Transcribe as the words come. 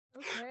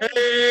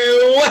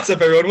Hey, what's up,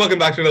 everyone? Welcome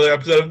back to another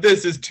episode of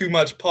This Is Too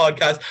Much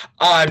Podcast.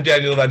 I'm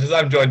Daniel Aventis.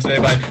 I'm joined today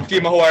by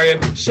Dima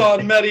Hawarian,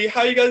 Sean Meddy.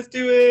 How you guys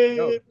doing?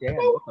 Yo, Dan,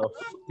 what the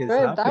fuck is Good,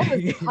 that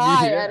happening? was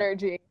high Yeah,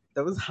 energy.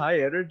 That was high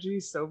energy,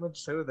 so much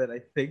so that I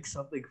think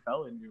something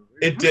fell in your room.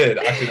 It did.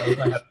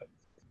 Actually,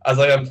 as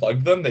I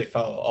unplugged them, they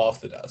fell off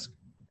the desk.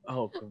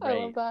 Oh, great. I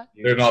love that.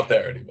 They're not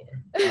there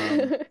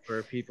anymore.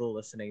 For people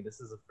listening,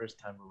 this is the first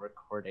time we're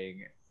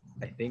recording,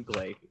 I think,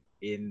 like,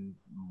 in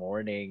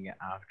morning,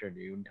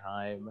 afternoon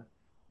time.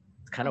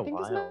 It's kind I of think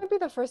wild. this might be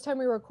the first time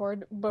we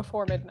record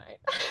before midnight.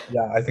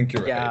 Yeah, I think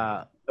you're right.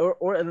 Yeah,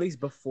 or at least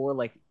before,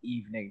 like,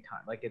 evening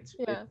time. Like, it's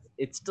Yeah.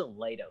 it's still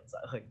light outside.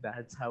 Like,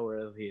 that's how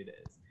early it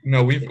is.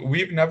 No,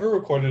 we've never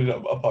recorded a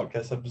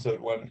podcast episode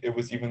when it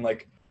was even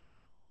like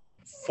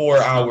 4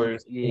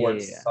 hours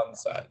towards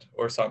sunset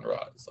or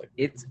sunrise. Like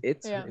it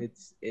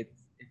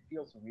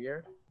feels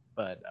weird,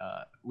 but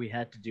we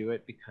had to do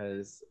it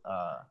because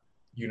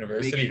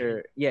university.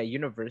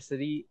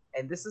 university,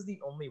 and this is the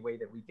only way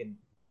that we can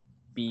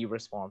be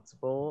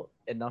responsible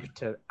enough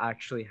to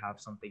actually have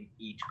something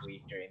each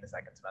week during the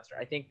second semester.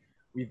 I think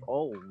we've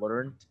all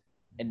learned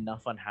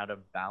enough on how to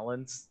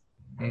balance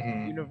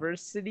Mhm.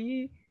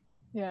 university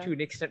Yeah. to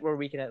an extent where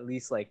we can at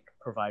least like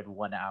provide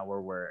 1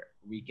 hour where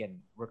we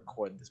can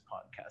record this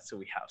podcast so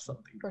we have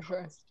something For to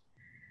sure. post.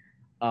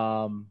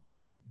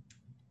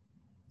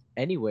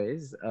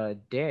 Anyways,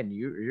 Dan,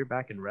 you're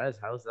back in res.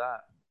 How's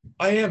that?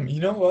 I am.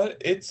 You know what?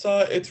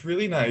 It's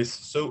really nice.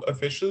 So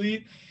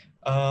officially,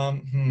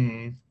 how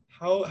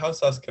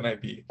sus can I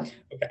be?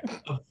 Okay.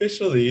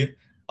 Officially,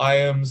 I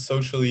am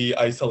socially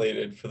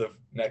isolated for the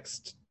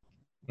next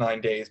 9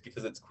 days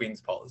because it's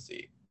Queen's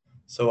policy.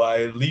 So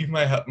I leave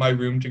my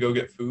room to go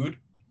get food,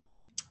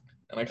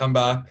 and I come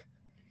back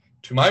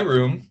to my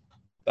room.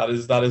 That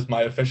is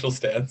my official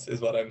stance, is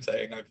what I'm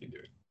saying I've been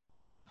doing.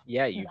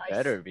 Yeah, you Nice.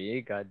 better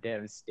be.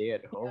 Goddamn stay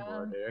at home Yeah.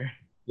 order.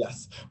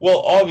 Yes. Well,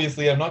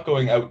 obviously, I'm not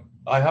going out.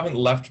 I haven't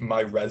left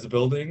my res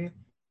building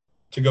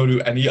to go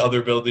to any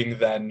other building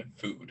than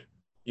food.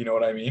 You know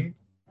what I mean?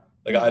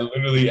 Like, I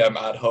literally am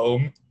at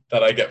home,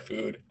 then I get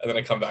food, and then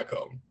I come back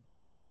home.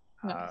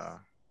 Nice.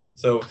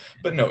 So,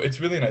 but no, it's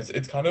really nice.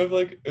 It's kind of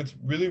like, it's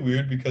really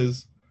weird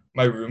because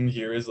my room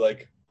here is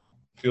like,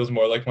 feels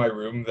more like my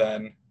room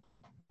than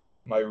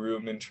my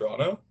room in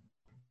Toronto.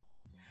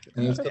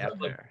 And it's 'cause Yeah,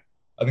 of, like, fair.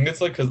 I think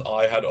it's like because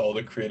I had all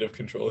the creative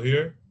control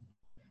here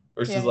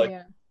versus Yeah, like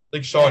yeah.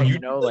 Sean, Yeah,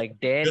 you like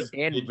Dan just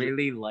did your-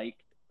 really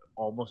liked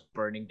almost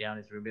burning down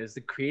his room. It was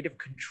the creative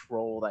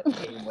control that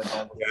came with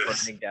almost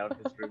Yes. burning down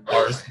his room.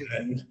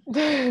 Arsene.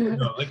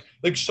 No,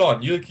 like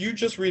Sean, you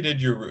just redid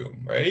your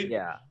room, right?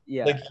 Yeah.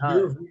 Like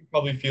your room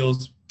probably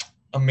feels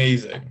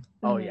amazing.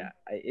 Oh Mhm. yeah,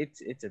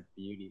 it's a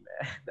beauty,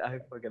 man. I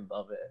fucking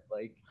love it.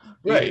 Like,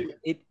 Right.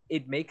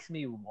 it makes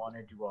me want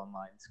to do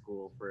online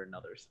school for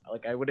another.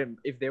 Like, I wouldn't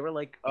if they were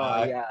like, oh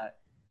Uh, yeah,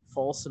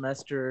 fall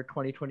semester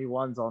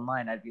 2021's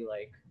online. I'd be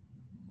like,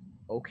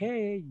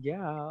 okay,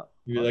 yeah.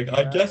 You're like,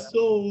 I guess so.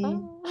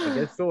 Oh. I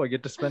guess so. I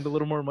get to spend a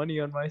little more money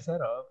on my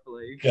setup.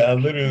 Like, Yeah,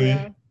 literally.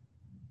 Yeah.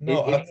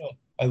 No, I It's- don't know.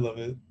 I love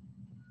it.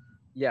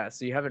 yeah.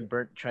 So you haven't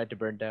tried to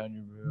burn down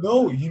your room?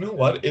 No, you know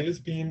what? It has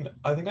been.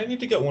 I think I need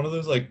to get one of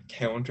those like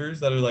counters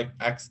that are like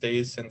X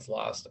days since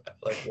last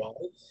like Y,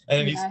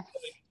 and it needs to Yes.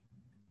 be, like,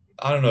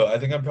 I don't know. I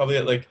think I'm probably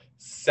at like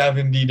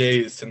 70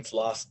 days since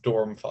last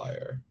dorm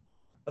fire.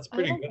 That's I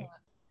pretty love good. that.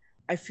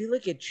 I feel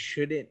like it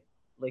shouldn't.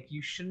 Like,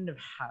 you shouldn't have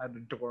had a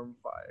dorm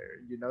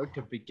fire,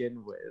 to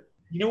begin with.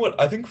 You know what?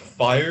 I think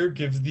fire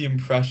gives the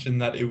impression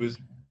that it was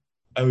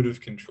out of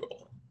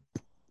control.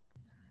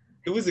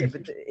 It was Yeah, in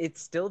but it's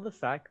still the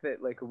fact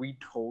that like we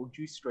told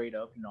you straight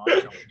up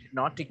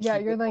not to keep Yeah,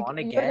 you're it like, on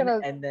you're again, gonna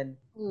and then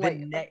Like,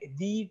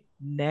 the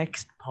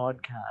next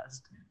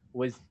podcast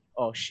was,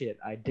 oh shit,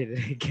 I did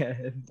it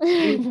again.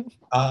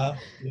 yeah.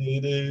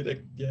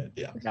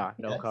 Nah,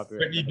 no Yes. copyright.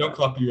 Brittany, no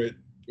copyright.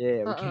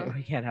 Yeah, Uh-uh.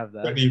 we can't have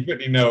that.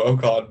 Brittany, no. Oh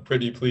God,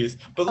 Brittany, please.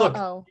 But look,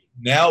 Uh-oh.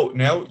 now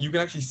you can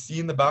actually see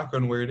in the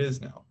background where it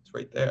is now. It's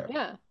right there.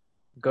 Yeah.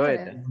 Good.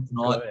 Okay. It's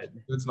not.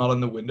 Good. It's not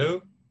on the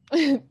window.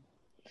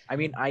 I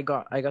mean, I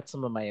got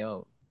some of my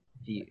own.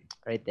 See,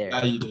 right there.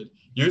 Yeah, you did.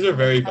 Yours are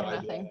very Have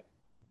valuable. nothing.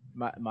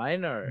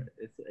 Mine are.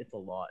 It's a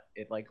lot.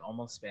 It like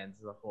almost spans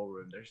the whole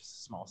room. There's just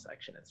a small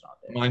section. It's not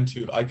there. Mine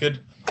too. I could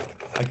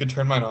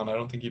turn mine on. I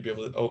don't think you'd be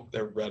able to. Oh,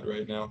 they're red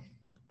right now.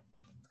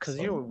 Because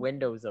your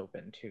window's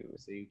open too,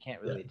 so you can't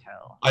really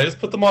tell. I just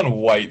put them on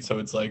white, so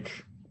it's like.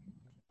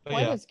 But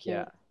White yeah, is cute.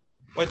 Yeah.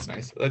 white's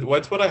nice.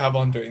 White's what I have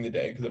on during the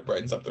day because it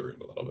brightens up the room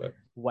a little bit.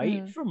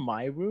 White Mhm. for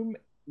my room,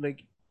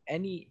 like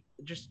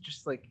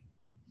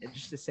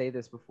just to say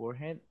this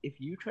beforehand, if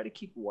you try to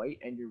keep white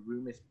and your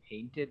room is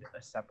painted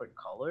a separate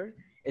color,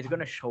 it's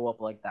gonna show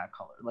up like that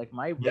color. Like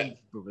my room's Yeah.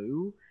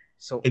 blue,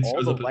 so It all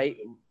shows the up as white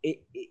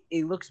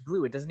it looks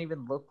blue. It doesn't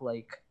even look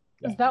like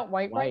Is that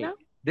white right white. now?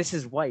 This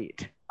is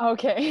white.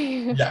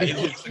 Okay. Yeah, it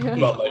looks like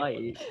about like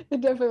White.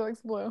 It definitely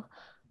looks blue.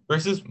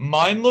 versus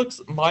mine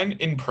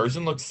in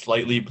person looks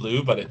slightly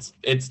blue, but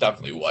it's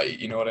definitely white.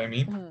 You know what I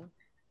mean? Mhm.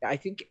 I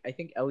think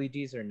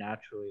LEDs are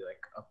naturally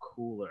like a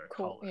cooler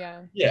Cool. color.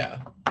 Yeah.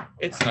 Yeah,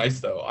 it's nice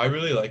though. I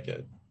really like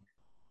it.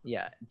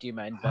 Yeah. Do you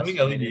mind Having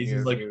investing it in LEDs is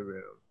your like new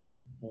room?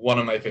 one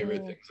of my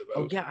favorite Mm. things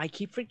Oh about. yeah, I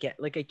keep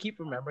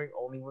remembering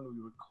only when we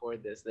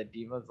record this that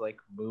Diva's like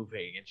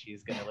moving and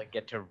she's gonna like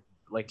get to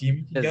like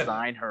Demon can get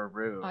design her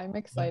room. I'm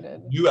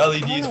excited. new I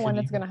LEDs don't know for when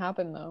it's Dima. gonna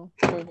happen though.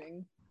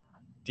 Moving.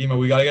 Dima,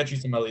 we gotta get you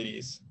some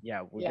LEDs.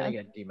 Yeah, we're Yeah. gonna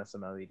get Dima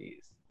some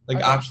LEDs. Like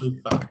Okay. actually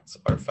facts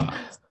are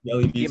facts. The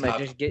LEDs Dima, have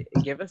just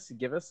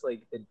give us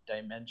like the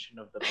dimension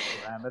of the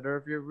parameter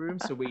of your room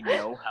so we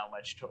know how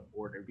much to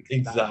order because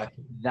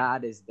exactly.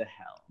 that is the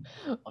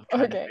hell of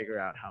trying to Okay. figure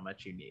out how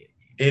much you need.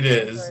 It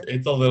is. Sorry.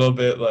 It's a little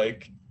bit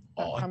like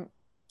odd.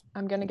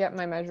 I'm gonna get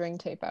my measuring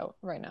tape out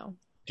right now.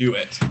 Do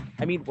it.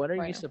 I mean, when are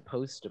Right you now.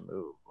 supposed to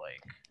move?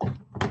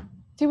 Like,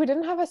 See, we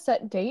didn't have a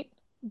set date,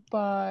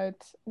 but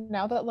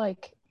now that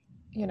like,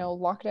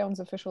 lockdown's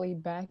officially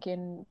back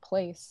in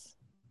place,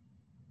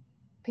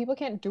 people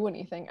can't do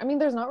anything. I mean,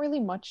 there's not really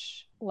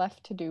much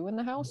left to do in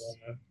the house,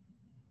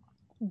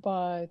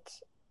 but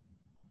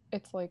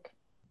it's like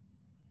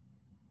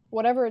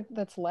whatever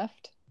that's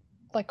left,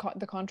 like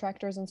the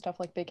contractors and stuff,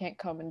 like they can't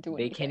come and do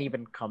they anything. can't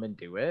even come and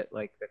do it.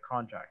 Like the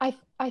contract.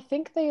 I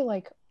think they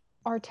like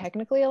are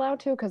technically allowed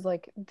to because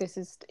like this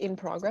is in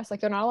progress.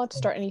 Like they're not allowed to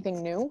start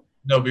anything new,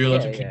 No, but you're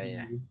allowed to Yeah,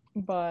 continue.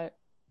 but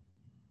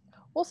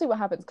we'll see what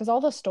happens because all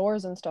the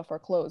stores and stuff are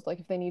closed. Like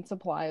if they need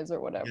supplies or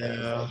whatever,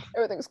 it's Yeah. like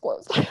everything's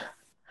closed.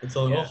 It's a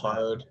little Yeah.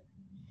 hard.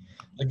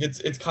 Like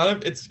it's kind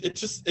of it's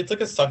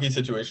like a sucky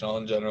situation all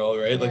in general,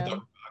 right? Like Yeah. they're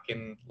back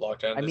in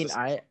lockdown. I This mean,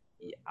 is-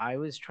 I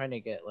was trying to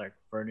get like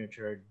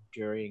furniture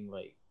during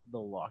like the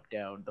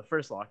lockdown, the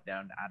first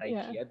lockdown at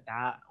Yeah. IKEA.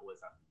 That was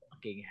a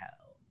fucking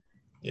hell.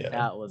 yeah.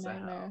 That was a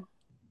Nightmare.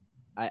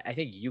 hell. I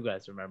think you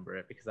guys remember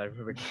it because I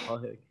remember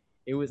telling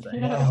it was a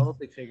Yeah. hell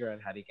to figure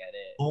out how to get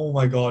it. Oh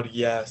my god,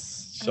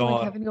 yes. I'm like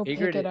Sean. having to go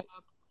Figured pick it it- up.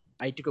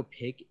 I had to go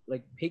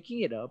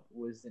picking it up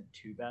wasn't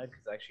too bad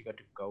because I actually got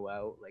to go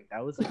out. Like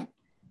that was like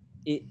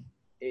it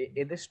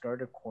in the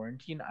start of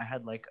quarantine. I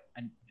had like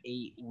an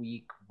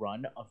 8-week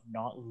run of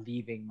not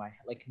leaving my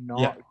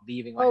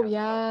leaving my Oh house.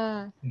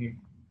 yeah.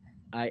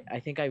 I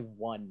think I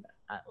won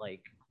at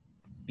like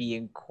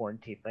being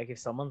quarantined. Like if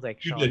someone's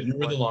like, You "Sean, did. You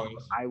were the quarantine,"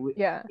 longest. I would.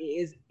 Yeah. It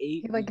is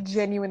 8. He like weeks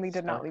genuinely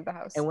did not start- leave the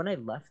house. And when I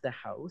left the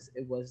house,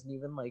 it wasn't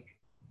even like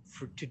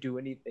to do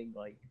anything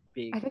like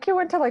big. I think he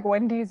went to like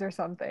Wendy's or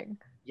something.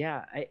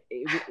 Yeah,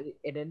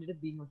 it ended up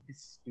being like the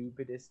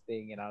stupidest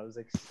thing, and I was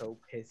like so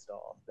pissed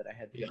off that I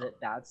had. Yeah.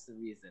 That's the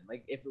reason.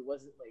 Like if it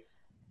wasn't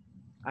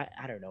like,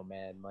 I don't know,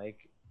 man.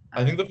 Like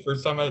I think the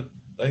first time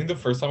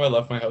I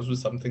left my house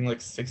was something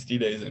like 60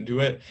 days into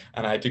it,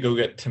 and I had to go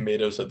get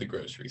tomatoes at the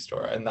grocery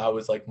store, and that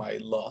was like my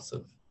loss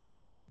of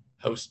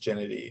house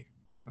genity.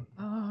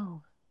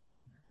 Oh.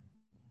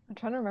 I'm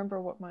trying to remember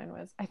what mine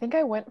was. I think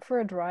I went for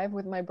a drive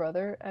with my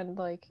brother and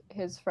like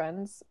his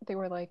friends. They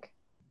went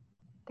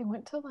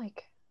to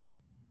like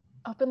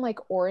up in like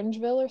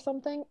Orangeville or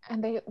something,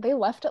 and they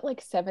left at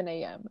like 7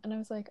 a.m. and I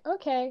was like,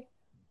 okay.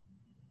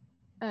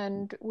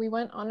 And we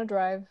went on a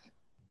drive,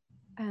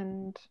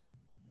 and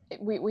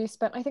we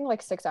spent I think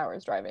like 6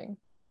 hours driving.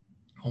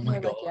 Oh We my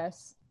were god. like,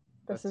 yes,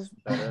 this that's is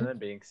better than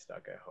being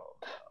stuck at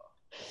home.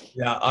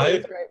 Yeah, it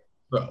was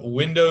great.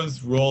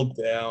 windows rolled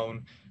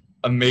down,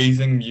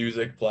 amazing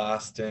music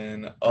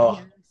blasting.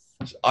 Oh,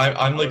 Yes. I'm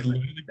That like was-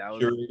 literally that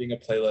was- curating a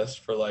playlist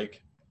for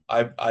like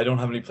I don't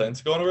have any plans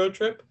to go on a road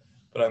trip,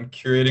 but I'm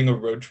curating a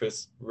road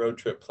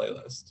trip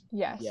playlist.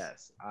 Yes.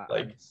 Yes, I'm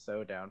Like-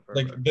 so down for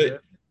like a road the-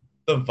 trip.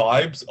 The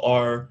vibes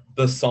are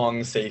the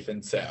song Safe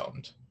and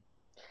Sound.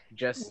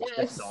 Just the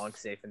Yes. song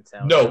 "Safe and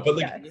Sound." No, but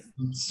like Yes.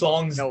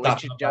 songs no, that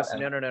it should have just that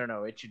no, energy.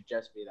 no. It should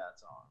just be that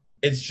song.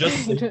 It's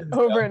just Safe Just and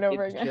over Sound, and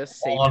over It's again. just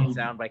 "Safe On- and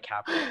Sound" by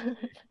Capital.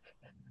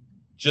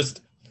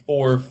 just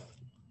for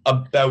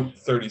about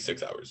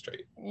 36 hours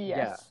straight.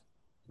 Yes.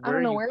 I Where don't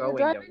are know you where you're going,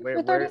 driving though?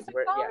 for 36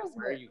 yeah, hours,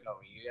 where are but- you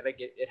going? You gotta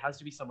get. It has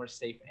to be somewhere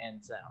safe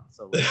and sound.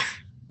 So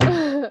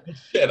like,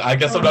 Shit, I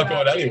guess I'm Oh, not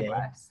going that anywhere.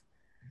 US.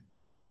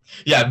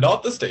 Yeah,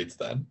 not the States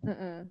then.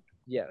 Mm-mm.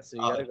 yeah, so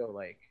you gotta go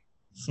like.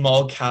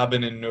 Small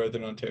cabin in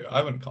Northern Ontario.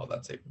 I wouldn't call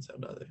that Safe and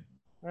Sound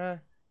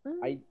either.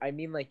 I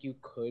mean, like you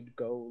could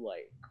go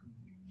like.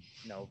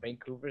 No,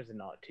 Vancouver's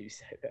not too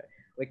safe.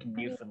 Like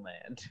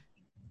Newfoundland.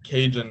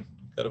 Cajun.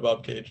 Got a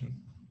Bob Cajun.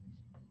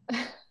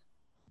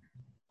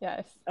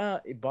 Yes.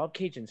 Bob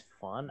Cajun's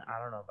fun. I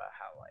don't know about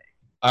how like.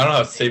 I don't know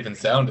how safe and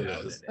sound it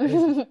is.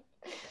 It's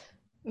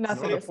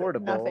Nothing not is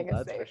affordable, Nothing is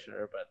that's safe. for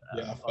sure. But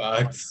Yeah, Bob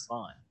facts.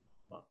 Fun.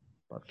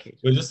 Bob Cajun.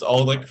 We just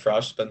all like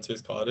crash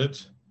Spencer's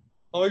cottage.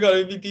 Oh my god,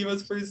 it'd be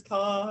Dima's first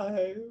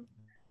time.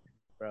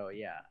 Bro,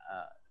 yeah.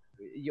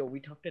 Yo, we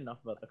talked enough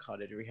about the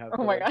cottage. We have Oh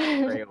to my like,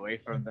 God. stray away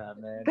from that,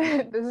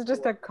 man. This is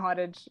just a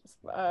cottage. It's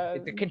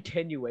a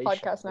continuation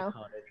podcast of the now.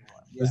 cottage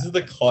one. This Yeah. is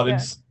the cottage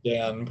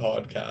Yeah. stand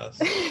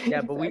podcast.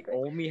 Yeah, but we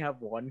Exactly. only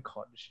have one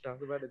cottage to talk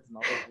about. It's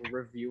not like we're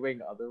reviewing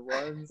other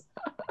ones,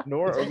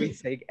 nor are we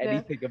saying Yeah.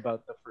 anything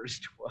about the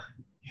first one.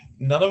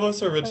 None of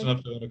us are rich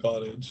enough to own a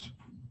cottage.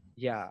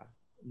 Yeah,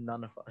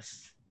 none of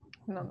us.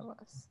 None of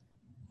us.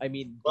 I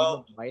mean,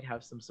 Well- Dima might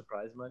have some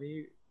surprise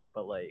money,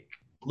 but like,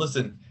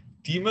 Listen,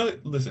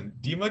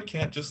 Dima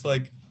can't just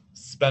like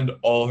spend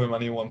all her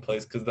money in one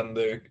place because then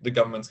the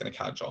government's gonna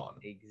catch on.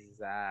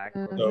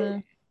 exactly.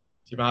 Mhm.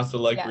 Dima has to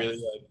like Yes. really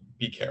like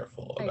be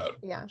careful Like, about.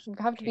 yeah, we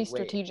have to be Okay, wait.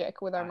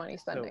 strategic with our money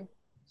spending.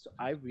 So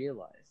I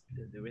realized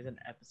that there was an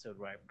episode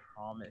where I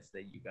promised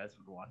that you guys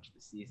would watch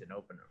the season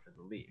opener for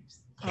the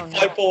Leafs. Oh, no.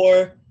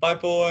 5-4,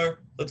 5-4.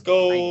 Let's I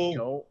go.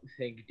 don't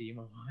think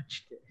Dima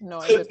watched it. No,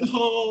 I didn't.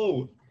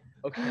 No.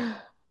 Okay,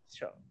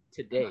 so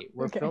today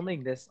we're Okay.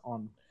 filming this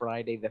on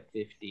Friday the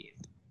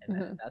 15th, and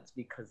Mhm. that's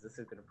because this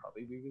is gonna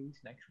probably be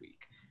released next week.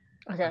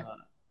 Okay.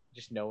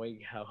 Just knowing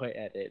how I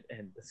edit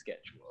and the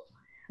schedule.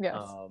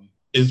 Yes.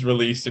 Is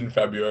released in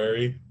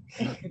February.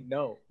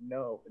 No,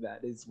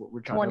 that is what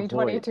we're trying to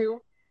avoid.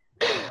 2022.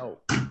 No,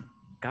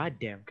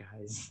 goddamn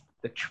guys,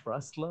 the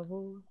trust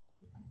level.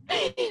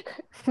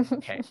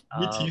 Okay,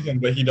 We tease him,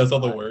 but he does all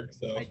the uh, work.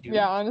 So I do.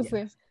 Yeah,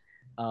 honestly. Yes.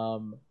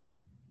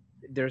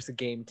 There's a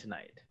game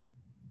tonight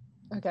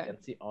Okay.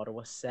 against the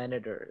Ottawa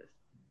Senators.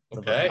 So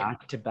okay,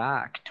 back to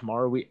back.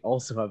 Tomorrow we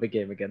also have a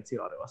game against the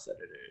Ottawa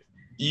Senators.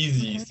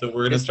 easy. So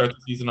we're gonna start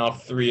the season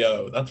off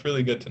 3-0. That's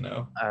really good to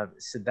know.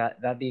 So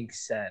that being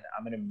said,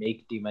 I'm gonna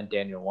make Dima and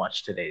Daniel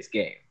watch today's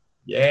game.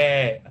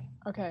 Yeah.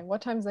 Okay.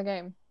 What time's the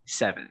game?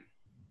 7.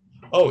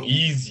 Oh,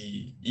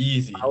 easy.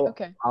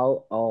 Okay.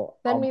 I'll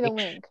Send me the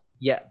make link.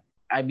 Yeah,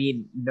 I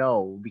mean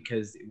no,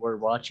 because we're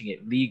watching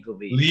it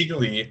legally.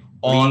 Legally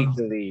on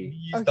Legally.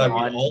 TVs that we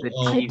On all the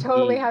own I TV.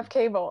 totally have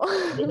cable.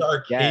 with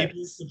our cable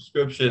Yes.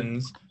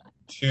 subscriptions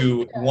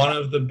to one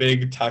of the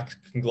big tech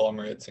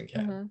conglomerates in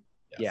Canada. Mhm.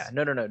 Yeah, Yes.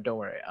 no, don't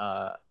worry.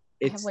 I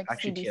It's have like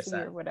actually CBC TSN.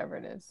 or whatever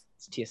it is.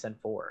 It's TSN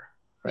 4.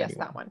 for Yes,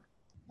 anyone. that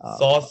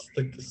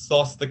one.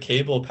 Sauce the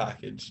cable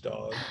package,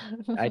 dog.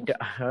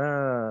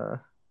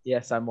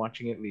 Yes, I'm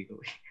watching it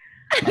legally.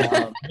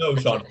 No,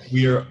 Sean,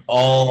 we're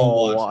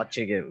all watching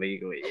watching it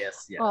legally.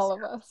 Yes. All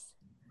of us.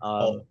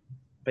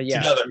 But yeah,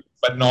 together,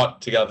 but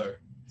not together,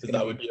 because gonna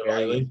that would be be a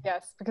very- violation.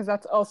 Yes, because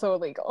that's also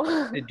illegal.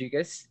 do you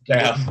guys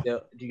Damn.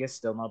 do you guys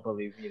still not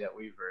believe me that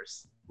we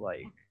versed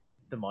like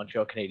the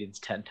Montreal Canadiens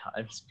 10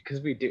 times?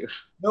 Because we do.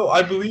 No,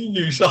 I believe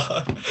you,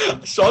 Sean.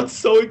 Sean's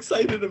so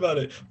excited about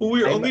it. But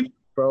we're I'm- only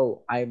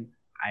Bro, I'm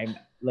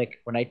like,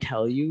 when I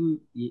tell you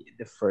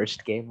the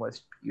first game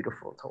was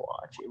beautiful to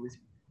watch. It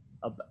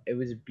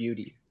was a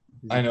beauty.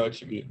 It was a I know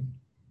what you beauty.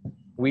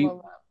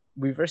 mean.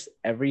 We versed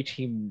every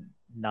team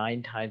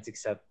 9 times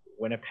except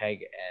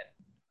Winnipeg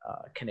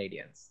and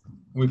Canadians.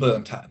 We play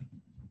them 10.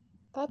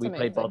 That's We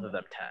amazing. played both of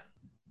them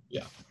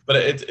 10. But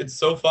it's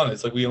so fun.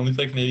 It's like we only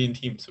play Canadian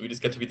teams, so we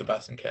just get to be the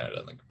best in Canada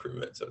and like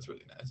prove it. So it's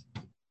really nice.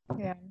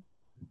 Yeah.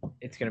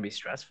 It's gonna be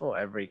stressful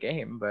every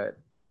game, but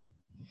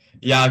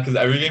Yeah, because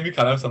every game you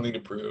kind of have something to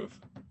prove.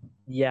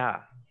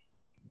 yeah,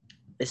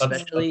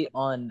 especially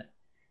on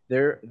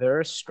there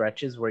are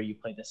stretches where you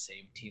play the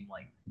same team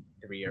like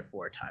 3 or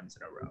 4 times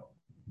in a row.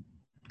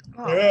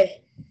 Oh, Yeah,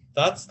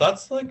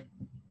 that's like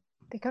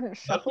they couldn't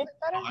that's shuffle it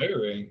better?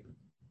 tiring.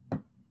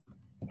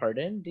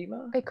 Pardon,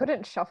 Dima? They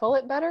couldn't shuffle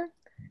it better?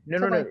 No.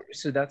 So, like-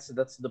 So that's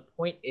the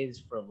point is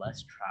for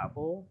less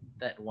travel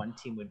that one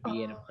team would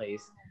be in a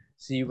place,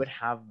 so you would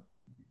have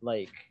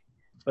like,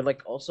 but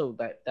like also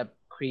that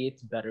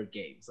creates better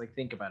games. Like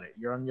think about it.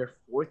 You're on your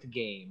 4th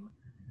game,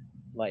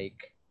 like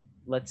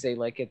let's say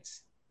like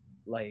it's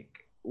like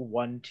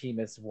one team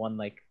has won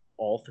like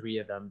all 3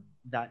 of them.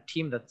 That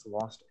team that's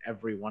lost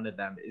every one of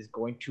them is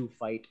going to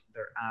fight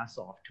their ass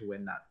off to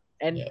win that.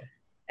 And Yeah.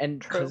 and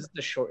True. because it's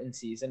a shortened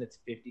season, it's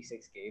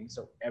 56 games,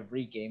 so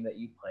every game that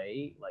you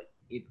play, like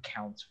it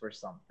counts for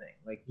something.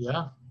 Like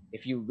Yeah.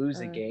 if you lose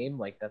a Mm. game,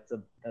 like that's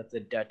a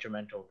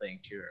detrimental thing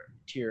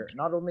to your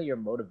not only your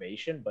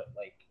motivation, but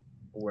like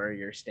where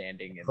you're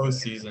standing in the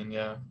Postseason,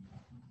 yeah.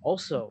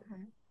 Also,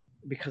 Okay.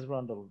 because we're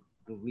on the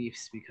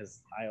Leafs,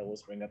 because I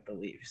always bring up the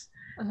Leafs.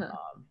 Uh-huh.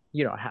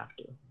 You don't have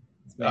to.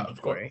 It's Yeah,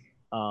 of course.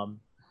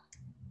 mandatory.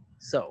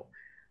 So,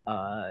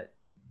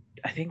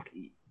 I think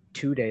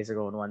 2 days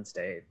ago on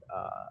Wednesday,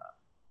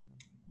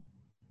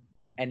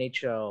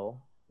 NHL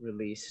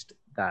released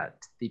that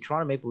the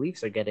Toronto Maple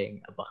Leafs are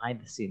getting a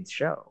behind-the-scenes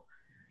show.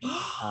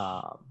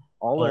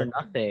 All or Oh.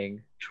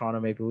 Nothing Toronto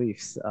Maple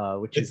Leafs,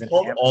 which It's is an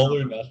called All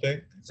or Amazon-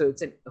 Nothing. So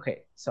it's an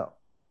okay. So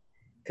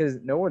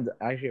because no one's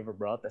actually ever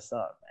brought this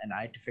up, and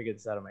I had to figure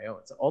this out on my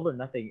own. So All or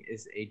Nothing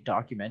is a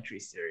documentary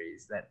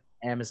series that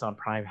Amazon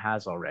Prime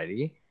has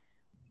already,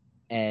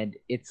 and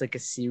it's like a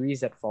series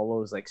that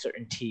follows like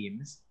certain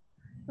teams,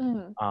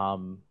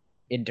 Mhm.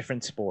 in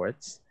different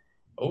sports,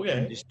 and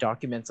Okay. just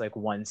documents like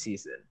one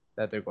season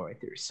that they're going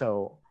through.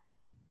 So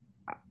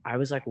I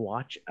was like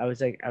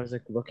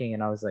looking,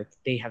 and I was like,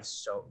 they have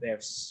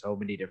so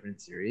many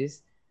different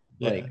series.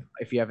 Yeah. Like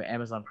if you have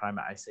Amazon Prime,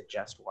 I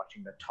suggest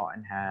watching the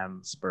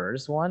Tottenham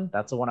Spurs one.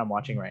 That's the one I'm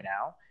watching right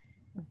now.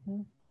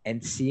 Mhm.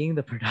 And seeing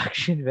the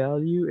production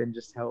value and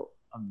just how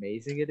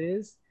amazing it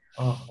is.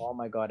 Oh, Oh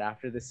my god!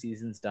 After the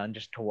season's done,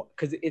 just to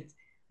because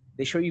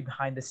they show you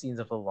behind the scenes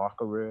of the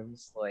locker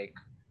rooms, like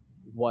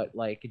what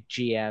like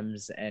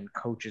GMs and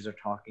coaches are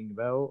talking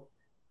about.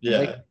 yeah.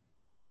 Like,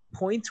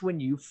 points when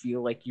you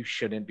feel like you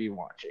shouldn't be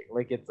watching.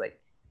 Like it's like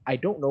I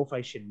don't know if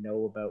I should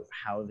know about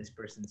how this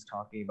person's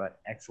talking about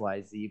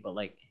XYZ, but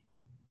like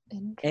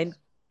and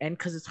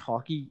because it's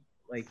hockey,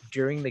 like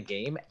during the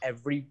game,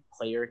 every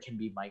player can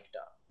be mic'd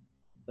up.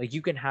 Like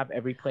you can have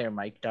every player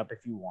mic'd up if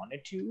you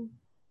wanted to.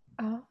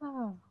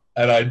 Oh.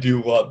 And I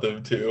do want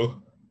them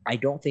to. I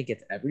don't think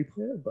it's every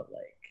player, but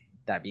like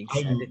that being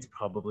said, I- it's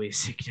probably a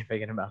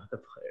significant amount of the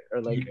player,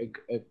 or like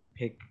a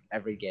pick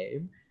every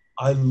game.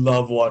 I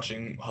love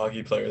watching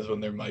hockey players when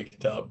they're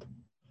mic'd up.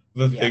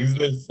 The Yeah. things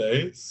they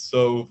say,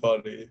 so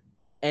funny.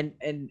 And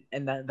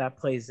that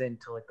plays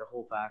into like the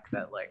whole fact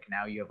that like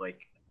now you have like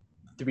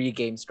 3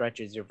 game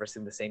stretches you're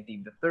versing the same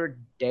team. The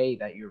third day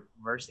that you're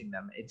versing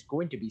them, it's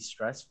going to be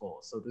stressful.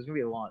 So there's gonna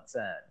be a lot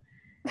said.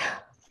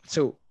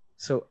 So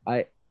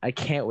I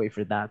can't wait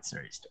for that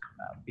series to come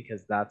out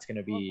because that's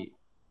gonna be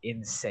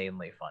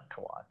insanely fun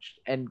to watch.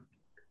 And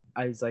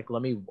I was like,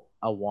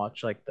 I'll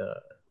watch like the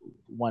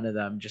one of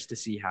them just to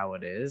see how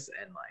it is,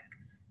 and like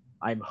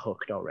I'm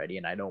hooked already,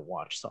 and I don't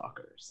watch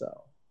soccer,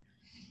 so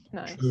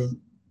Nice. True.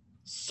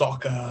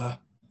 Soccer,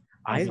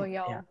 Also,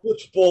 y'all. yeah,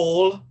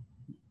 football.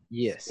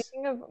 yes,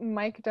 Speaking of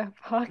mic'd up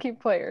hockey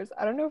players,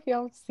 I don't know if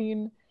y'all have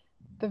seen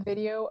the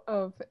video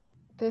of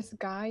this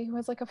guy who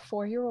has like a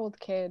 4-year-old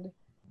kid,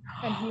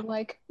 and he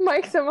like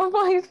mics him up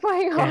while he's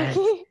playing Yes.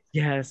 hockey.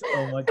 yes.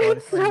 Oh my god,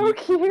 It's so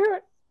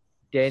cute.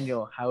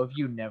 Daniel, how have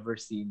you never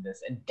seen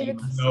this? And do you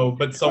It's No,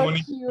 but someone the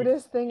needs to,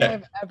 cutest thing Yeah.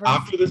 I've ever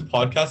after seen. this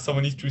podcast,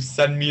 someone needs to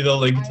send me the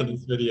link to I-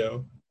 this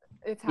video.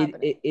 It's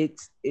happening.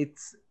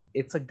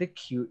 it's like the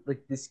cute,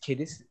 like this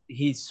kid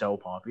he's so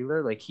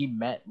popular. Like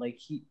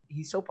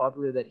he's so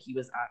popular that he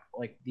was at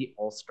like the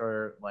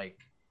All-Star like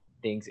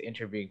things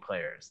interviewing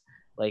players.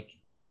 Like,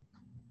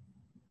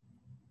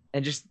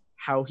 and just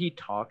how he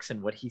talks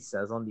and what he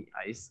says on the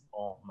ice.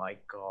 Oh my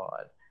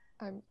god.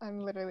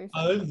 I'm literally.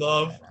 I sending this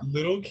love right now.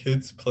 little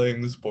kids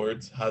playing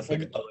sports. Has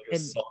like And- a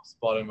soft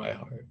spot in my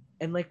heart.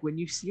 And like when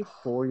you see a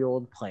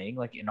 4-year-old playing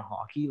like in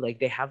hockey, like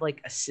they have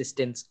like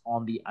assistants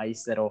on the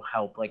ice that'll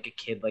help like a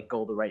kid like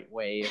go the right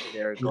way if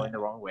they're going the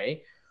wrong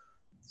way.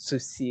 So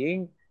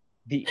seeing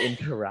the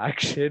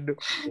interaction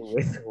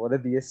with one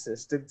of the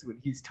assistants when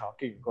he's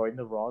talking going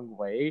the wrong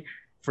way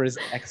for his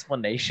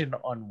explanation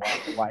on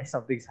why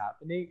something's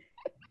happening,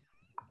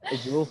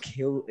 it will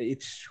kill.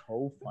 It's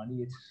so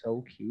funny. It's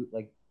so cute.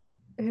 Like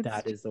It's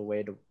that's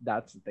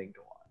the thing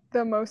to watch.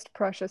 the most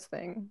precious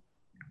thing.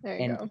 There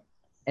you And- go.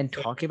 And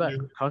Thank talk about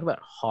you.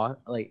 hot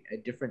like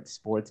different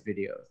sports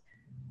videos.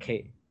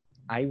 Okay,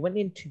 I went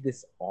into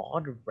this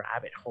odd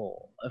rabbit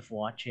hole of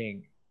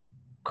watching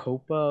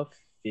Copa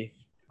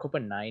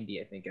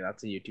 90. I think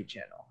that's a YouTube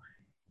channel.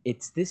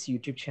 It's this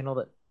YouTube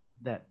channel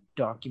that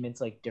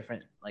documents like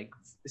different like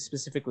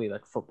specifically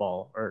like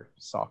football or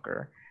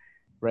soccer,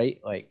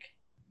 right? Like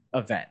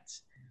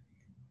events.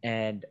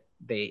 And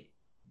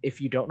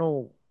if you don't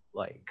know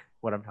like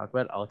what I'm talking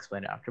about, I'll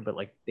explain it after. But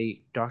like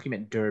they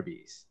document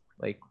derbies.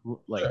 Like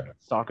Sure.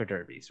 soccer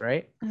derbies,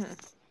 right?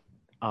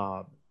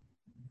 Mhm.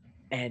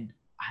 And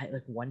I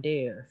like one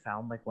day I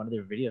found like one of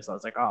their videos. I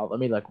was like, oh, let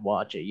me like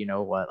watch it. You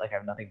know what? Like I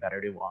have nothing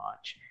better to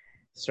watch.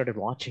 Started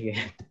watching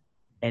it,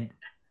 and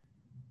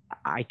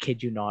I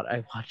kid you not,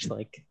 I watched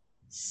like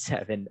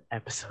 7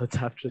 episodes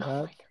after Oh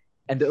that, my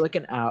and they're like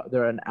an hour.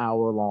 They're an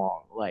hour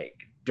long, like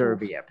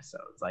derby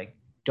episodes, like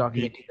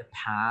documenting the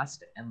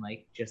past and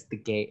like just the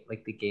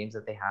games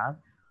that they have.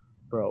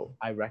 Bro,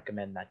 I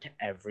recommend that to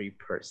every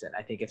person.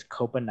 I think it's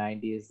Copa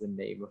 90 is the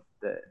name of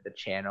the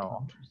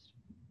channel.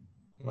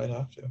 Might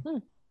have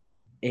to.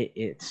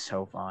 It's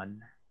so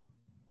fun.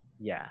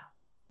 Yeah.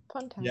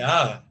 Fun time.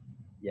 Yeah.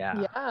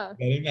 Yeah. Yeah,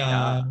 Very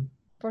nice.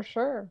 for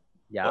sure.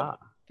 Yeah.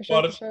 For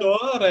sure. What For a sure.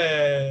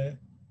 story.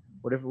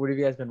 What have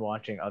you guys been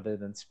watching other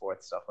than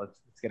sports stuff? Let's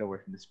get away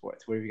from the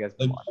sports. What have you guys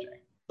been Like- watching?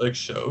 Like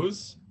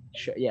shows?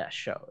 Show.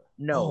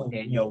 No, Oh,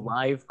 Daniel, no.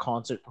 live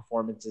concert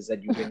performances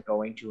that you've been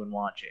going to and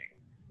watching.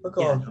 Fuck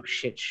Yeah, off. no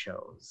shit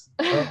shows.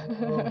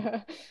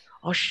 Oh.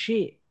 Oh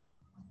shit.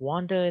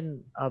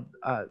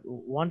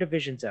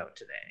 WandaVision's out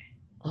today.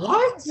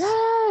 What?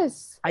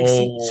 Yes. I've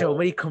seen so Oh.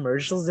 many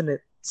commercials and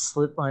it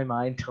slipped my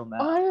mind till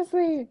now.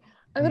 Honestly,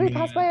 I literally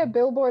passed by Man. a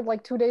billboard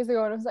like 2 days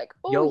ago, and I was like,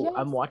 "Oh Yo, yes,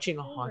 I'm watching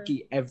it's over."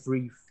 hockey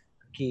every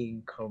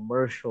fucking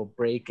commercial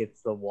break.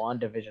 It's the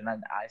WandaVision,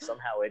 and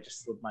it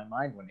just slipped my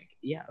mind when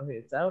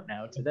it's out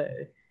now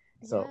today.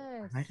 So I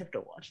might Yes. have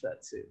to watch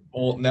that soon.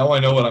 Well, now I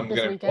know what I'm This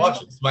gonna be weekend?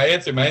 watching. So my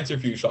answer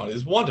for you, Sean,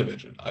 is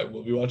WandaVision. I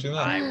will be watching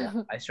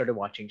that. I started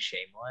watching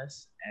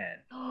Shameless,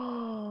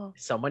 and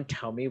someone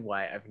tell me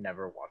why I've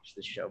never watched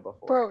this show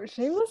before. Bro,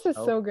 Shameless is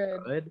so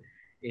good.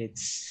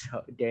 It's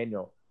so,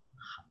 Daniel.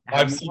 I've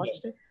Have you seen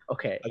watched it?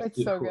 Okay, I've It's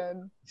seen- so cool.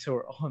 good. So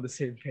we're all on the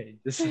same page.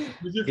 This is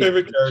Who's your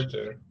favorite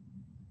character?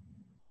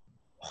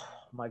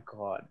 oh my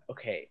god.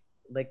 Okay,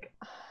 like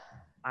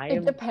I It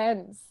am.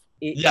 depends.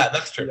 Yeah,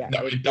 that's true. Yeah,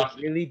 No, it it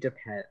doesn't. really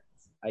depends.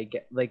 I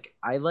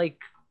like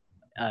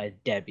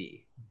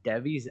Debbie.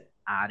 Debbie's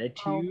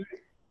attitude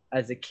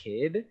as a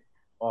kid.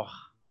 Oh,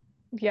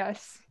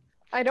 Yes.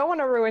 I don't want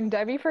to ruin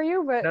Debbie for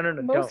you, but No,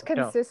 most don't.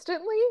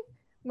 consistently,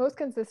 Most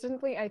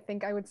consistently, I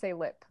think I would say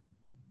Lip.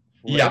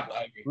 Yeah,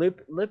 I agree.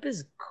 Lip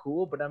is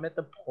cool, but I'm at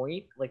the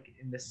point like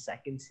in the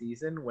second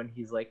season when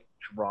he's like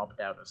dropped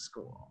out of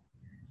school.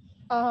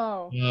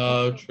 Oh,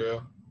 Oh,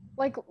 true.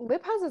 like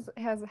Lip has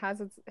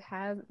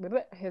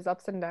his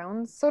ups and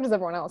downs. So does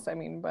everyone else. I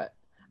mean, but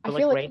I But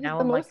feel like like right he's now,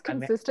 the I'm like most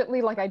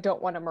consistently like I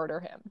don't want to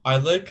murder him. I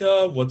like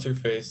what's her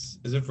face?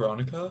 Is it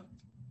Veronica?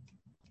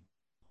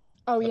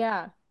 Oh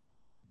yeah,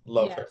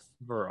 Love her. yes.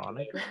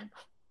 Veronica.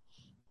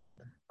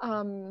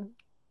 Um,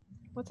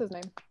 what's his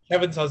name?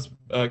 Kevin's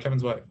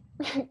wife.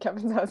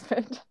 Kevin's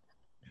husband.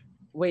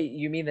 Wait,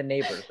 you mean the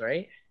neighbors,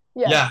 right?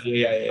 Yes.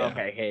 Yeah.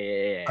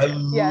 Okay, I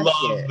Yes.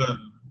 love Yeah.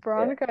 them.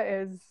 Veronica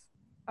is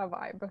a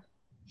vibe.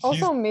 She's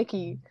Also,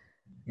 Mickey.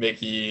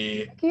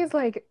 Mickey. Mickey's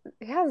like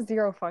he has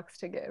zero fucks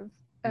to give.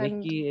 And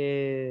Mickey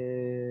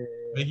is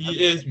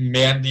Mickey is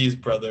Mandy's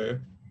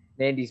brother.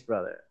 Mandy's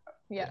brother.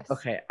 yes.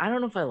 Okay, I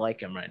don't know if I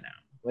like him right now.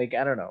 Like,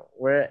 I don't know.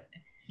 Where?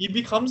 He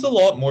becomes a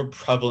lot more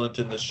prevalent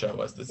in the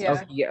show as the season.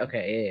 Yeah. Okay, yeah,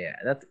 okay, yeah.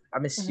 That's.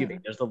 I'm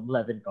assuming there's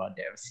 11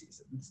 goddamn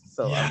seasons,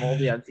 so I'm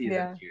only on season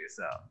Yeah. 2.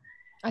 So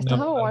I still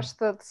No, haven't watched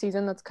the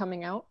season that's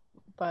coming out,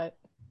 but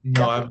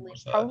No, I haven't definitely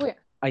watched that. probably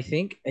I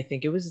think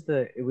it was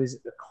a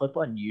clip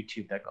on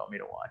YouTube that got me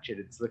to watch it.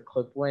 It's the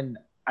clip when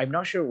I'm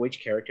not sure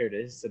which character it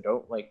is, so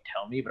don't like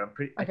tell me, but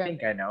Okay. I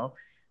think I know.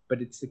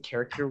 But it's the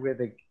character where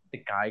the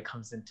guy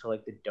comes into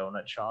like the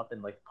donut shop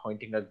and like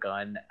pointing a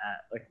gun at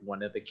like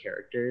one of the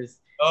characters.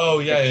 Oh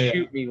Like, yeah.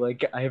 shoot me,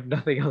 like I have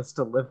nothing else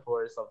to live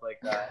for or something like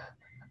that.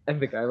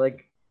 And the guy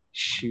like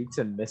shoots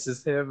and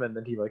misses him, and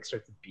then he like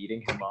starts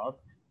beating him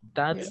up.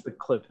 That's Yeah. the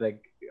clip that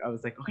I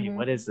was like, okay, Mhm.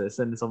 what is this?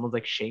 And someone's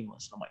like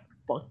Shameless, and I'm like,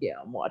 fuck yeah,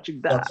 I'm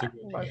watching That's that. a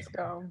good let's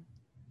show. go.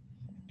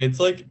 It's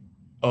like,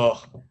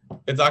 oh,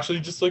 it's actually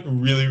just like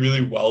really,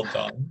 really well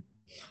done.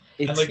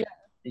 It's And like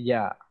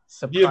yeah, the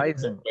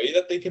surprising. way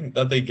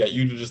that they get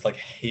you to just like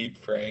hate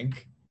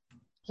Frank.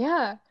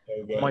 Yeah. So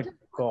Oh good. my Then,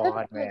 god,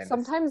 like, man!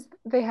 sometimes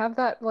they have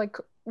that like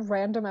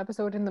random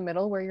episode in the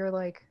middle where you're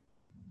like,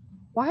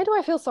 why do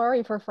I feel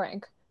sorry for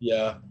Frank?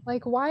 Yeah.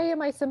 Like, why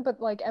am I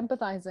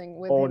empathizing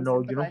with Oh him,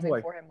 no,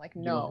 sympathizing for him? Like,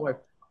 you know who I no.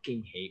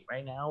 fucking hate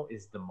right now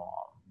is the mom.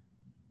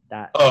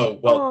 That Oh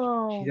well,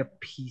 Oh, she's a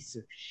piece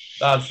of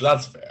shit.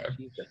 that's fair.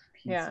 She's a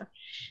piece yeah. of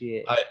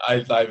shit.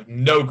 I have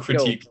no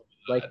critique.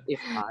 Like if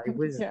I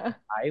was Yeah.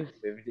 I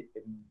lived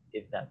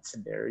in that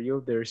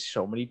scenario, there's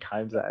so many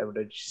times that I would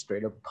have just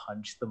straight up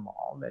punched the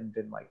mom and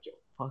been like, yo,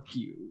 fuck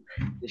you.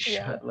 Just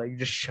Yeah.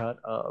 just shut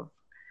up.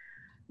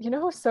 You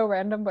know who's so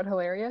random but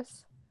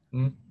hilarious?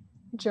 Hmm?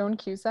 Joan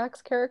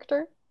Cusack's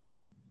character.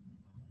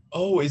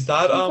 Oh, is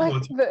that She's like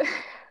what's the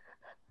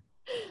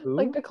Who?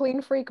 like the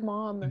clean freak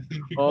mom.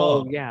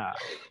 Oh yeah.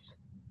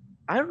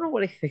 I don't know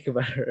what I think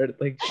about her.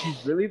 Like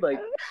she's really like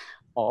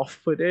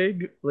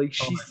off-putting. Like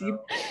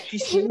she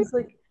seems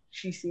like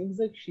she's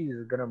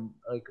gonna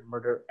like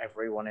murder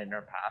everyone in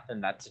her path,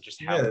 and that's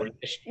just how. Yeah. Like,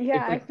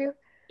 Yeah, I if, feel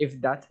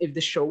if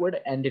the show were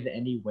to end in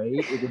any way,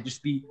 it would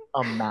just be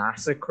a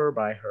massacre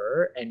by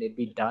her, and it'd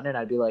be done, and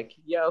I'd be like,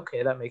 yeah,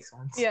 okay, that makes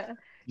sense. yeah.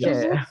 Yeah.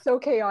 She's just so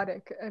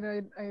chaotic, and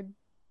I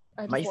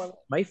just love it.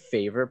 My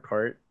favorite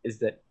part is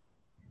that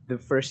the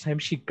first time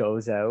she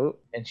goes out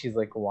and she's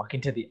like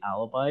walking to the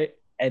alibi,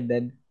 and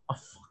then a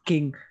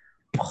fucking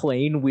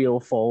plane wheel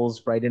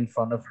falls right in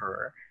front of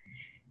her,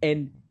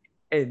 and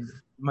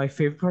my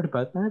favorite part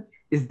about that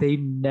is they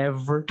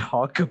never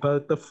talk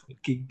about the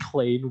fucking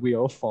plane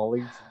wheel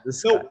falling from the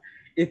sky. No.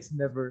 It's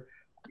never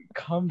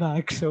come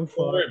back so Don't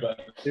far. worry about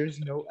it. There's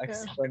no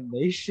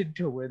explanation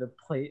to where the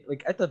plane.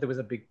 Like I thought there was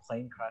a big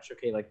plane crash.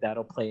 Okay, like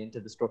that'll play into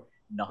the story.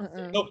 Nothing.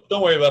 Mm-mm. Nope,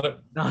 don't worry about it.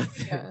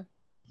 Nothing. Yeah,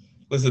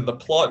 Listen, the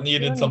plot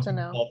needed don't need something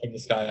to to know. fall from the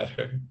sky at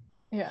her.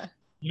 yeah.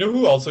 You know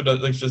who also does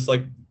who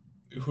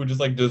just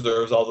like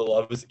deserves all the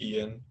love is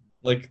Ian.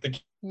 Like the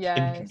kid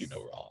Yes. can do no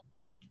wrong.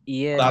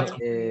 Ian That's-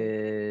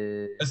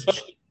 is.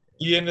 Especially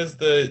Ian is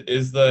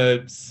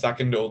the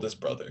second oldest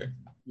brother.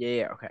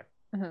 Yeah. Okay.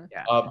 Mhm.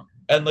 Yeah.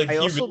 And like I he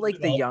also really like the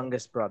developed-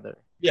 youngest brother.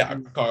 Yeah,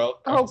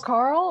 Carl. Oh,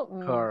 Carl.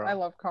 Carl. I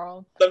love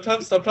Carl.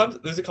 Sometimes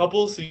there's a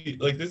couple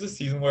there's a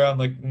season where I'm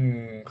like,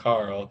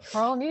 Carl.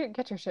 Carl, need to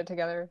get your shit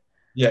together.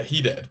 Yeah,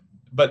 he did.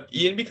 But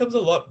Ian becomes a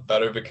lot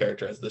better of a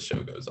character as the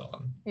show goes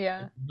on.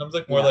 Yeah. He becomes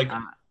like more Yeah, like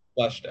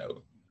fleshed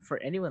out. For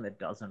anyone that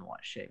doesn't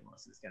watch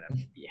Shameless is gonna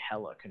be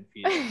hella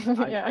confused.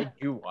 Yeah. I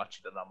do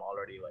watch it and I'm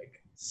already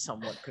like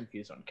somewhat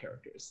confused on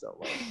characters. So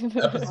like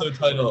Episode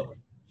title,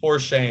 For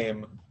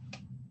Shame.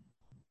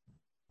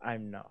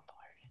 I'm not.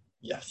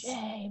 Yes.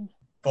 Shame.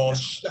 For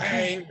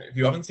shame. If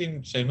you haven't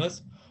seen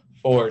Shameless,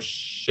 for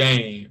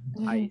shame.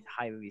 I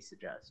highly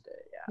suggest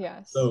it. Yeah.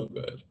 Yes. So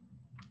good.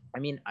 I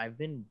mean, I've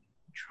been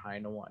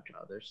trying to watch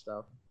other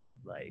stuff,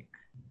 like,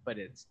 but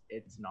it's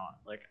not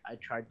like I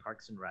tried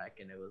Parks and Rec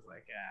and it was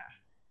like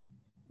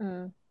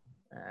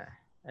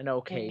an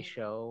okay Mm.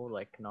 show,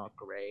 like not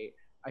great.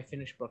 I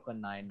finished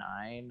Brooklyn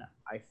Nine-Nine.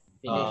 I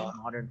finished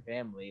Modern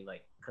Family,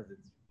 like because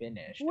it's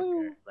finished.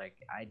 Woo. Like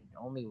I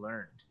only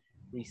learned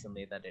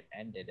recently that it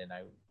ended, and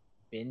I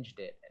binged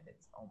it, and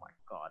it's oh my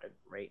god, a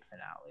great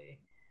finale.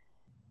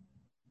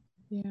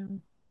 Yeah.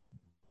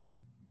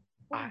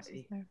 What else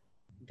is there?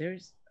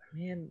 There's,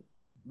 man,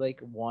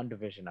 like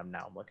WandaVision. I'm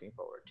looking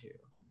forward to.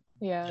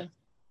 Yeah.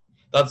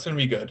 That's gonna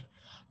be good.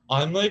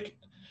 I'm like,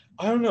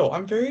 I don't know.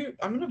 I'm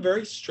in a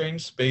very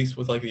strange space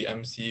with like the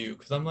MCU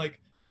because I'm like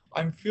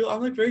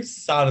very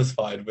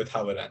satisfied with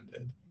how it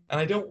ended, and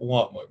I don't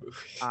want more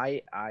movies.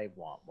 I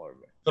want more.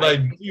 But I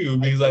do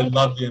because I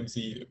love the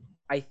MCU.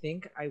 I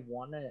think I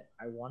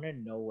wanna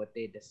know what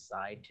they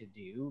decide to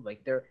do.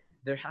 Like there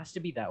has to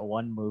be that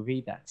one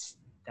movie that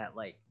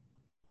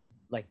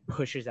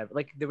pushes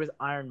like there was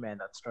Iron Man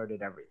that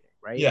started everything,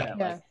 right? Yeah. That,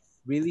 Yeah. like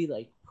really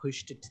like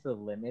pushed it to the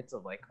limits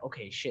of like,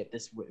 okay, shit,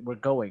 this we're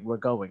going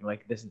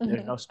like this.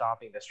 There's no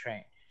stopping this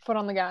train. Foot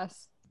on the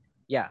gas.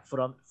 Yeah, foot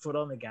on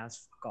the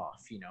gas, fuck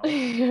off, you know.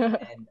 Yeah.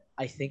 And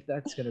I think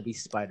that's gonna be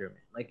Spider-Man.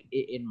 Like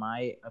in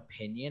my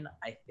opinion,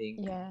 I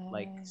think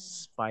like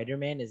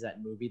Spider-Man is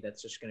that movie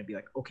that's just gonna be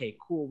like, okay,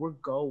 cool, we're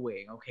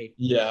going. Okay,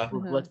 Yeah.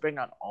 let's bring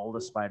out all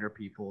the Spider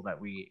people that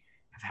we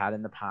have had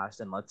in the past,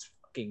 and let's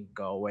fucking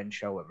go and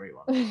show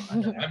everyone.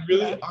 I'm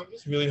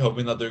just really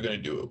hoping that they're gonna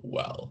do it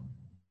well.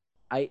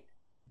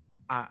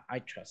 I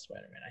trust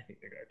Spider-Man. I think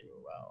they're gonna do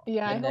it well.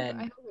 Yeah, And I then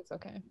hope it's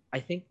okay. I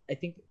think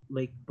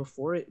like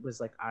before it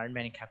was like Iron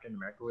Man and Captain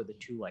America were the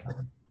two like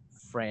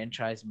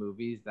franchise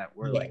movies that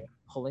were like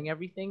pulling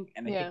everything,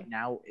 and I think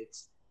now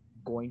it's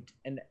going to,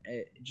 and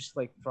just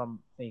like from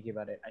thinking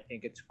about it, I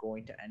think it's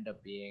going to end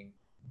up being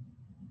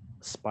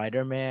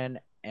Spider-Man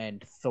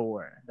and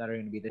Thor that are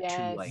going to be the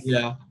two like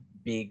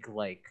big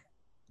like,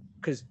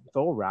 because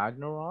Thor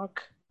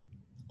Ragnarok.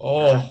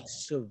 Oh,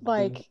 so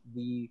like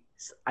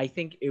I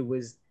think it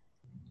was.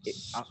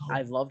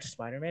 I loved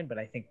Spider-Man, but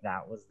I think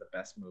that was the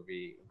best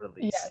movie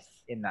released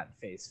in that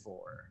Phase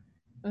 4.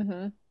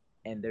 Mm-hmm.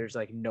 And there's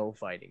like no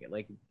fighting it.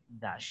 Like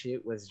that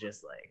shit was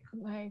just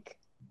like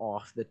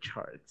off the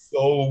charts.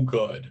 So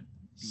good.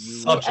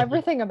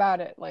 Everything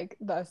about it, like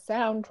the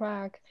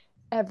soundtrack,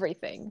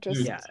 everything.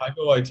 Just Taika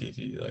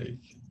Waititi, like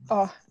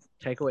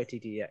Taika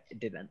Waititi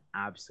did an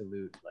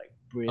absolute like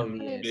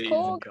brilliant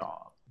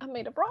job. I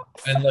made a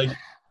rocks. And like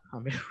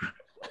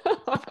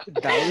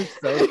that was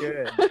so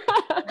good.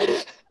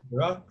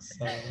 Rocks.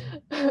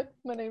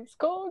 My name's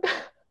Cog.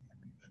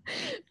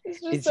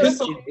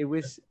 It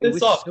was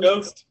off, so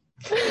Ghost.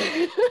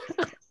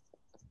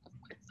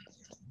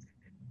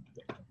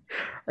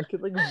 I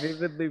could like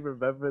vividly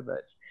remember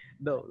that.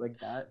 No, like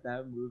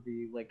that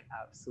movie like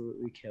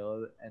absolutely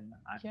killed, and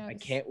I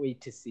can't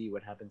wait to see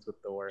what happens with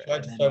Thor.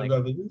 Tried to start a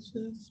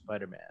revolution.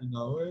 Spider-Man.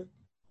 No.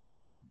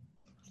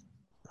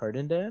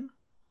 Pardon, Dan?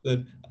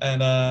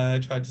 And I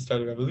tried to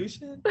start a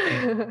revolution.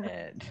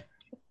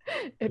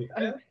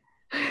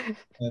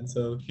 And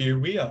so here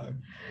we are.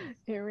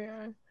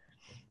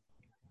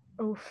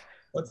 Oof.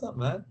 What's up,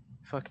 man?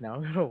 Fuck, now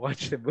I'm gonna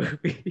watch the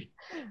movie.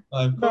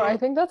 No, I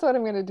think that's what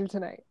I'm gonna do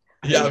tonight.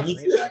 Yeah,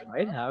 I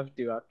might have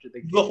to after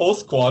the whole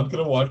squad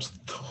gonna watch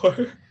Thor.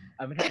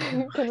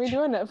 Can we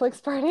do a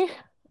Netflix party?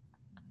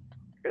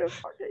 I'm gonna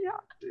fucking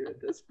have to at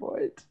this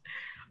point.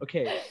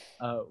 Okay,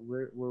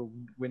 we're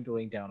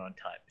dwindling down on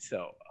time,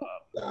 so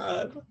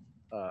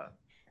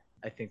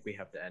I think we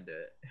have to end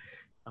it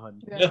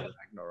on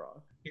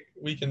Ragnarok.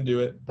 We can do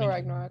it. Thor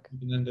Ragnarok. We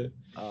can end it.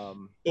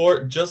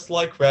 Thor, just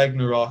like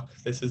Ragnarok,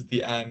 this is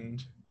the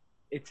end.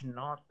 It's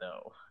not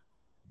though.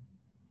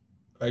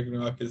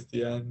 Ragnarok is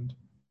the end.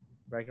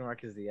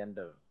 Ragnarok is the end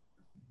of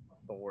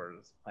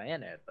Thor's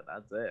planet, but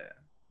that's it.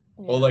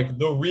 Well, like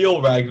the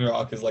real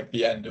Ragnarok is like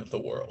the end of the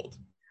world.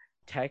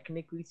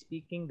 Technically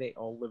speaking, they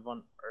all live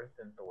on Earth,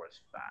 and Thor's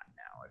fat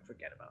now. I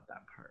forget about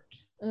that part.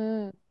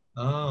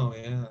 Oh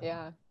yeah.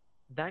 Yeah.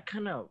 That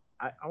kind of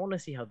I want to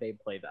see how they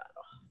play that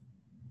off.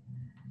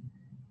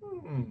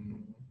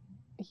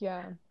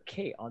 Yeah.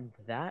 Okay, on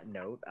that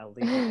note, I'll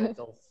leave you guys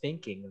all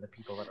thinking, the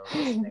people that are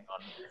listening,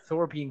 on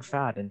Thor being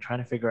fat and trying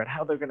to figure out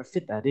how they're going to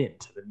fit that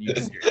into the new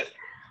series.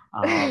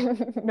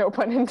 No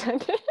pun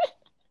intended.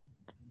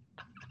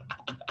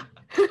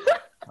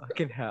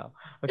 Fucking hell.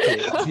 Okay,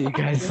 see you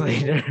guys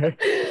later.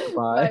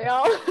 Bye. Bye,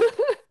 y'all.